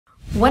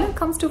When it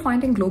comes to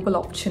finding global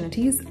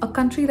opportunities, a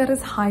country that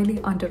is highly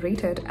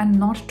underrated and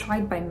not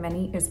tried by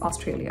many is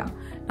Australia.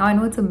 Now, I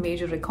know it's a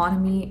major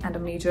economy and a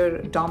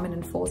major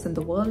dominant force in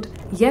the world,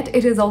 yet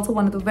it is also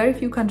one of the very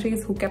few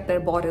countries who kept their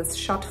borders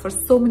shut for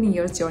so many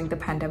years during the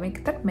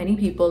pandemic that many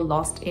people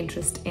lost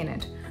interest in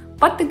it.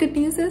 But the good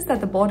news is that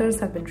the borders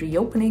have been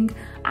reopening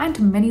and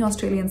many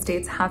Australian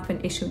states have been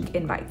issuing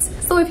invites.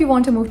 So if you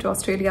want to move to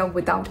Australia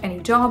without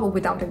any job or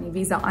without any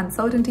visa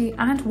uncertainty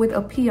and with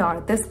a PR,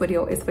 this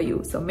video is for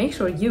you. So make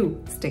sure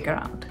you stick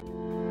around.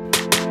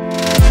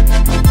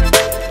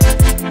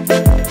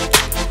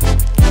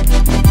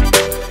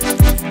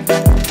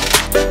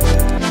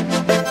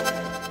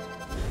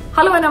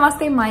 Hello and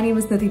namaste, my name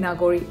is Nidhi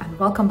Nagori and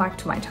welcome back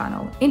to my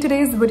channel. In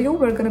today's video,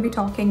 we're going to be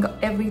talking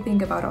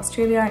everything about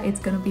Australia. It's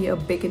going to be a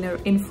beginner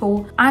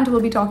info and we'll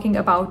be talking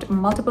about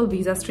multiple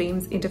visa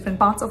streams in different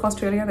parts of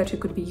Australia that you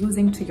could be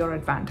using to your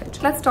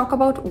advantage. Let's talk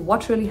about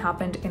what really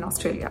happened in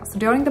Australia. So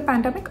during the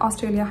pandemic,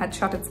 Australia had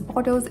shut its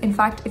borders. In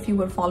fact, if you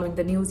were following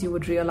the news, you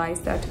would realize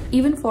that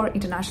even for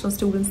international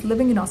students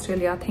living in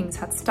Australia, things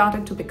had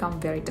started to become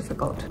very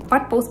difficult.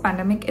 But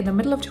post-pandemic, in the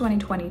middle of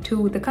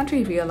 2022, the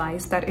country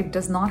realized that it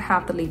does not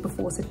have the labor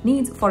force it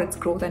needs for its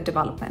growth and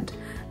development.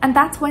 And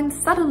that's when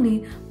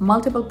suddenly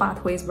multiple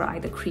pathways were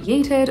either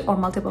created or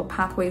multiple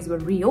pathways were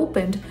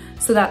reopened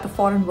so that the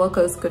foreign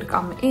workers could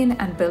come in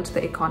and build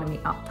the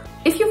economy up.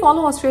 If you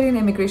follow Australian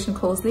immigration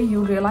closely,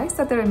 you'll realize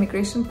that their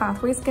immigration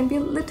pathways can be a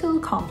little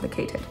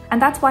complicated.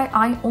 And that's why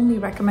I only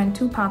recommend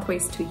two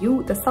pathways to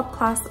you, the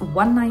subclass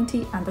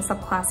 190 and the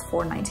subclass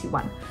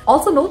 491.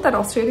 Also note that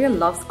Australia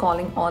loves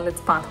calling all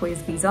its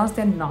pathways visas.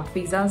 They're not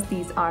visas.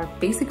 These are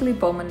basically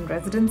permanent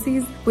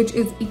residencies, which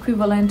is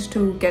equivalent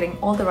to getting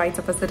all the rights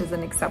of a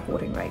citizen except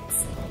voting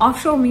rights.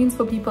 Offshore means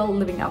for people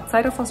living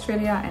outside of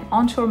Australia and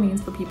onshore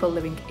means for people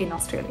living in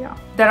Australia.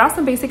 There are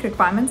some basic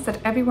requirements that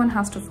everyone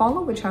has to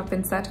follow, which have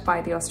been set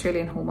by the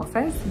Australian Home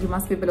Affairs. You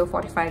must be below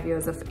 45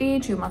 years of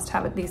age, you must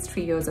have at least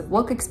 3 years of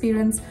work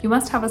experience, you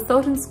must have a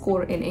certain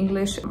score in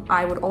English.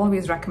 I would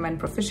always recommend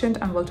proficient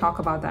and we'll talk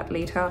about that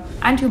later.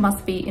 And you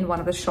must be in one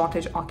of the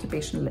shortage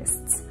occupation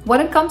lists. When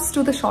it comes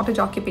to the shortage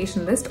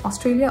occupation list,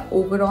 Australia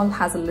overall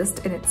has a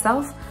list in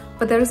itself,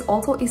 but there is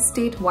also a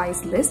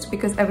state-wise list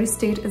because every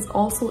state is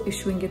also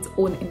issuing its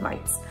own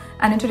invites.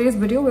 And in today's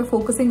video, we're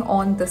focusing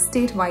on the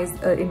state-wise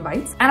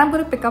invites. And I'm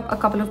going to pick up a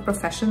couple of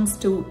professions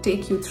to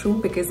take you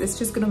through because it's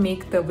just going to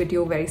make the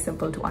video very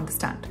simple to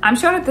understand. I'm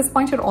sure at this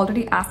point, you're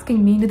already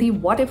asking me, Nidhi,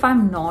 what if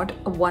I'm not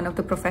one of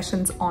the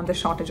professions on the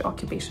shortage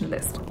occupation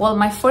list? Well,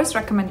 my first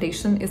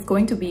recommendation is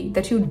going to be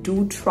that you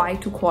do try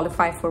to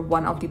qualify for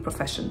one of the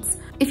professions.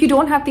 If you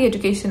don't have the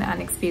education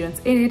and experience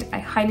in it, I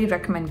highly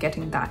recommend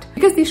getting that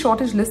because the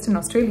shortage list in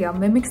Australia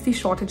mimics the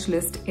shortage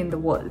list in the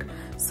world.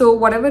 So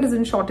whatever is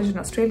in shortage in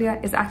Australia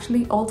is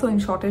actually also in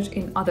shortage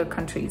in other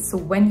countries. So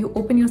when you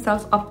open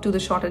yourself up to the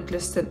shortage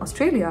list in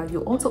Australia,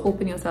 you also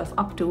open yourself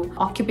up to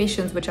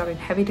occupations which are in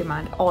heavy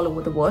demand all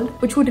over the world,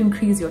 which would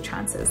increase your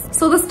chances.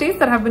 So the states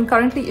that have been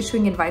currently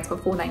issuing invites for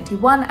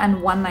 491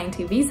 and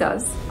 190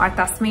 visas are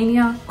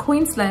Tasmania,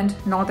 Queensland,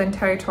 Northern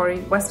Territory,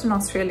 Western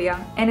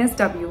Australia,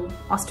 NSW,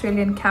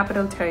 Australian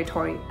Capital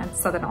Territory, and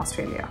Southern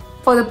Australia.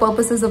 For the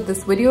purposes of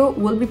this video,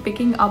 we'll be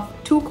picking up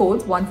two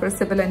codes, one for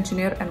civil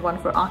engineer and one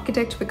for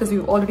architect, because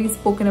we've already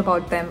spoken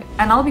about them.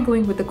 And I'll be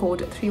going with the code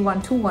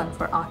 3121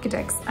 for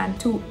architects and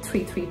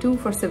 2332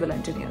 for civil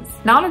engineers.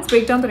 Now let's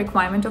break down the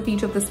requirement of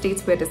each of the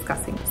states we're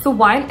discussing. So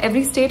while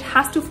every state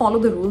has to follow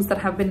the rules that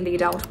have been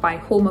laid out by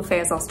Home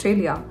Affairs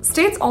Australia,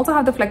 states also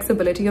have the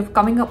flexibility of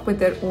coming up with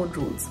their own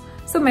rules.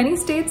 So many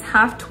states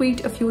have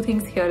tweaked a few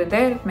things here and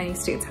there, many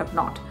states have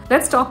not.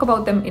 Let's talk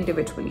about them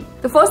individually.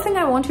 The first thing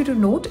I want you to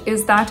note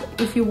is that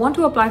if you want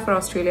to apply for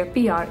Australia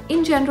PR,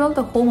 in general,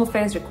 the Home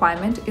Affairs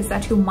requirement is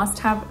that you must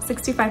have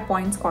 65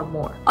 points or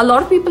more. A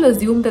lot of people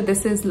assume that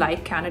this is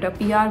like Canada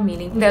PR,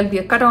 meaning there'll be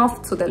a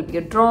cutoff, so there'll be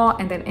a draw,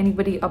 and then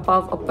anybody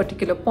above a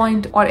particular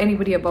point or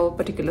anybody above a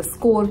particular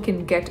score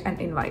can get an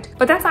invite.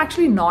 But that's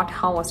actually not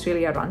how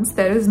Australia runs.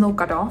 There is no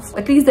cutoff.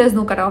 At least there's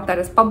no cutoff that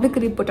is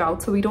publicly put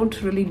out, so we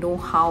don't really know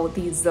how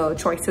these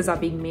choices are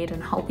being made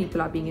and how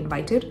people are being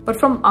invited. But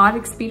from our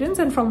experience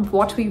and from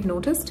what we've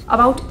noticed,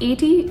 about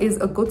 80 is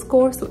a good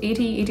score. So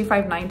 80,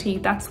 85, 90,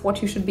 that's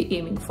what you should be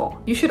aiming for.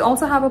 You should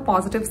also have a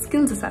positive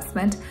skills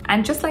assessment.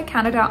 And just like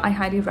Canada, I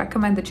highly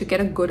recommend that you get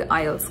a good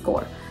IELTS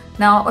score.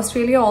 Now,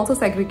 Australia also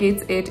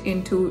segregates it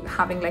into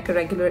having like a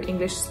regular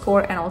English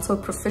score and also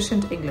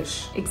proficient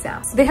English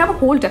exams. They have a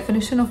whole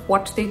definition of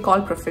what they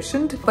call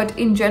proficient, but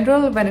in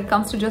general, when it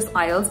comes to just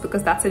IELTS,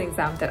 because that's an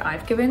exam that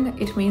I've given,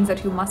 it means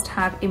that you must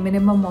have a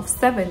minimum of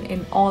 7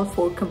 in all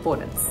 4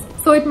 components.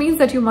 So it means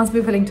that you must be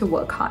willing to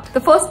work hard. The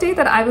first state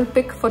that I will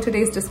pick for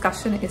today's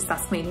discussion is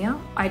Tasmania.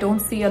 I don't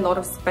see a lot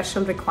of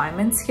special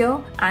requirements here.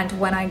 And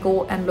when I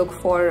go and look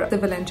for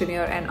civil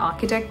engineer and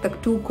architect, the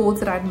two codes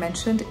that I've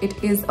mentioned,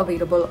 it is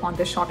available on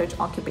the shortage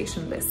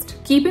occupation list.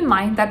 Keep in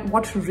mind that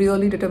what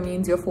really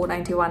determines your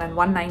 491 and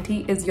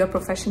 190 is your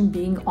profession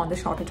being on the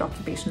shortage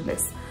occupation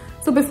list.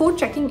 So before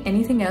checking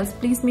anything else,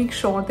 please make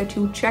sure that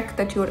you check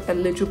that you're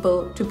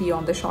eligible to be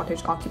on the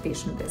shortage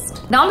occupation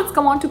list. Now let's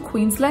come on to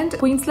Queensland.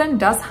 Queensland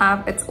does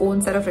have its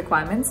own set of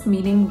requirements,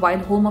 meaning while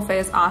Home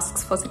Affairs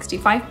asks for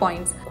 65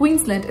 points,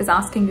 Queensland is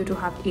asking you to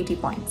have 80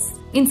 points.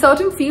 In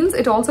certain fields,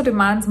 it also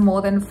demands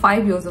more than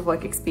 5 years of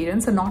work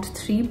experience, so not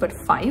 3 but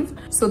 5.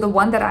 So the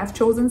one that I've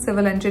chosen,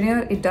 civil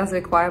engineer, it does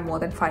require more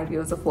than 5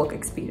 years of work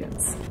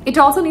experience. It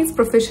also needs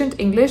proficient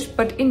English,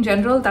 but in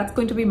general, that's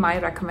going to be my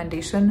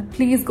recommendation.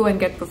 Please go and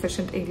get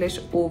proficient English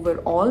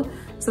overall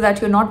so that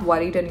you're not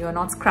worried and you're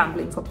not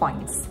scrambling for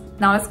points.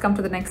 Now let's come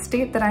to the next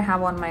state that I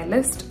have on my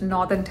list,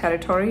 Northern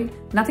Territory.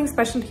 Nothing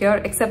special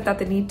here except that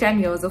they need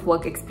 10 years of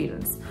work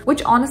experience,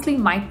 which honestly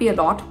might be a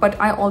lot, but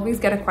I always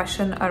get a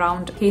question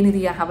around, hey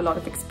Nidhi, I have a lot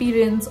of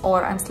experience,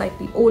 or I'm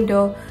slightly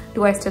older,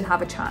 do I still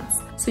have a chance?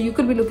 So you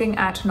could be looking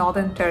at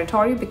Northern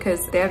Territory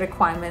because their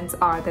requirements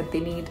are that they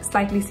need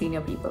slightly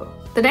senior people.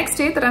 The next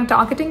state that I'm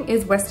targeting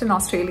is Western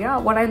Australia.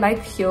 What I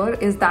like here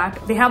is that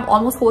they have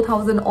almost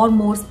 4,000 or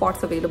more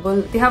spots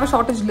available. They have a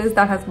shortage list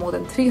that has more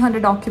than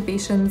 300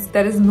 occupations.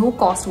 There is no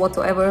cost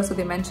whatsoever. So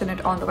they mention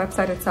it on the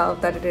website itself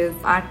that it is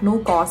at no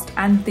cost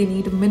and they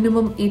need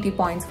minimum 80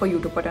 points for you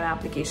to put an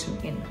application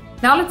in.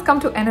 Now let's come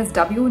to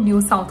NSW,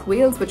 New South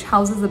Wales, which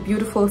houses the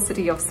beautiful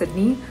city of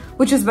Sydney,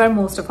 which is where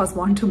most of us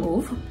want to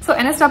move. So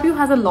NSW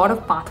has a lot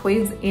of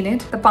pathways in it.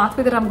 The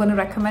pathway that I'm going to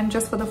recommend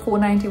just for the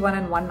 491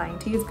 and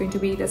 190 is going to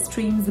be the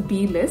Streams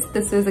B list.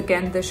 This is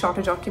again the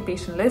shortage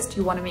occupation list.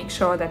 You want to make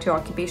sure that your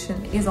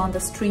occupation is on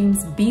the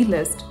Streams B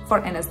list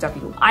for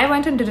NSW. I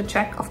went and did a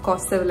check. Of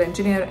course, civil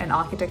engineer and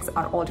architects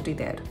are already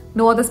there.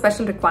 No other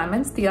special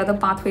requirements. The other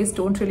pathways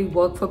don't really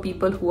work for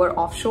people who are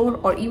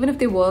offshore, or even if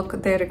they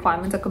work, their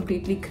requirements are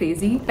completely crazy.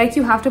 Like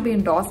you have to be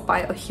endorsed by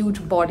a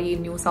huge body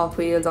in New South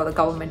Wales or the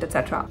government,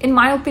 etc. In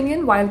my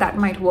opinion, while that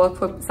might work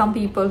for some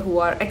people who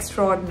are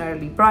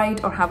extraordinarily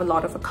bright or have a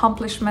lot of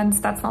accomplishments,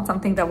 that's not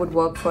something that would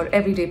work for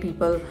everyday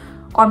people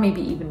or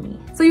maybe even me.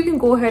 So you can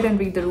go ahead and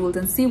read the rules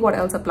and see what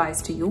else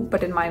applies to you.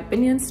 But in my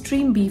opinion,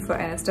 Stream B for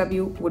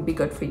NSW would be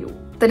good for you.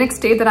 The next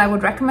state that I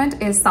would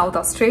recommend is South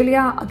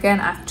Australia. Again,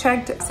 I've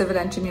checked, civil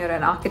engineer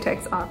and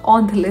architects are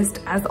on the list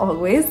as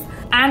always,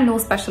 and no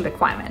special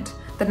requirement.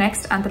 The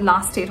next and the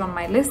last state on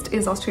my list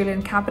is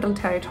Australian Capital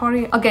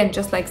Territory. Again,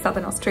 just like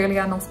Southern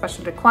Australia, no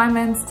special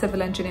requirements.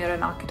 Civil engineer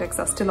and architects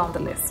are still on the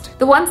list.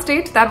 The one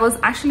state that was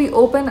actually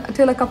open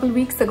till a couple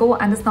weeks ago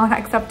and is not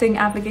accepting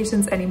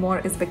applications anymore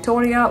is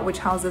Victoria, which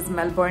houses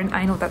Melbourne.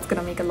 I know that's going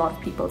to make a lot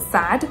of people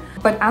sad,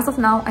 but as of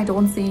now, I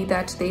don't see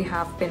that they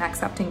have been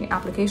accepting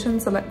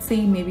applications. So let's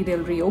see, maybe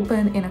they'll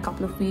reopen in a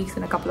couple of weeks,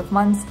 in a couple of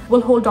months.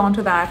 We'll hold on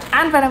to that.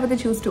 And whenever they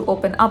choose to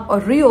open up or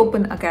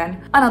reopen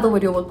again, another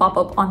video will pop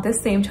up on this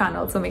same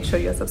channel. So make sure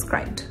you're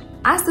subscribed.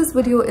 As this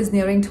video is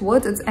nearing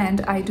towards its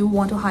end, I do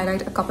want to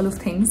highlight a couple of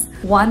things.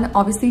 One,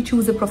 obviously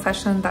choose a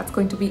profession that's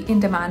going to be in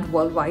demand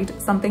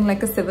worldwide, something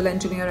like a civil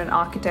engineer and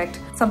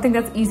architect, something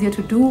that's easier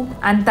to do,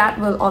 and that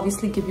will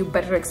obviously give you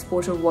better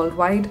exposure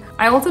worldwide.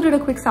 I also did a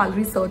quick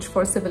salary search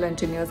for civil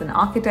engineers and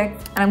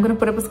architects, and I'm going to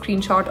put up a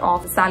screenshot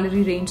of the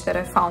salary range that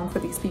I found for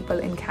these people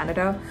in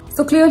Canada.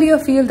 So clearly a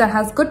field that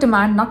has good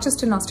demand, not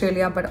just in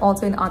Australia, but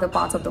also in other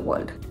parts of the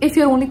world. If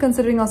you're only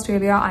considering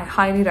Australia, I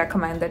highly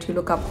recommend that you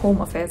look up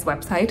Home Affairs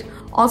website.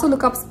 Also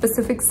look up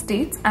specific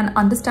states and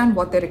understand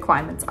what their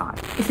requirements are.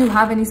 If you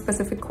have any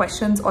specific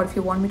questions, or if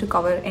you want me to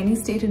cover any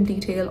state in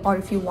detail, or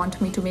if you want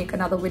me to make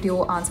another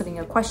video answering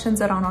your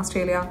questions around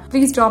Australia,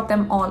 please drop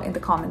them all in the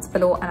comments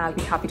below and I'll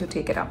be happy to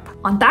take it up.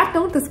 On that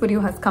note, this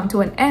video has come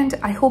to an end.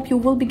 I hope you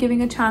will be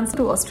giving a chance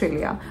to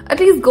Australia. At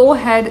least go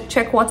ahead,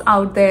 check what's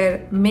out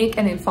there, make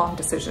an informed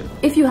decision.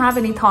 If you have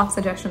any thoughts,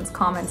 suggestions,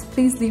 comments,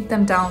 please leave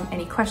them down.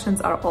 Any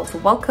questions are also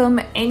welcome.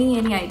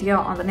 Any idea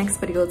on the next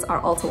videos are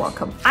also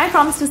welcome. I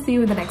promise to see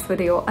you in the next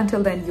video.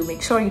 Until then, you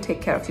make sure you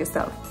take care of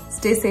yourself.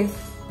 Stay safe.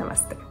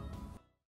 Namaste.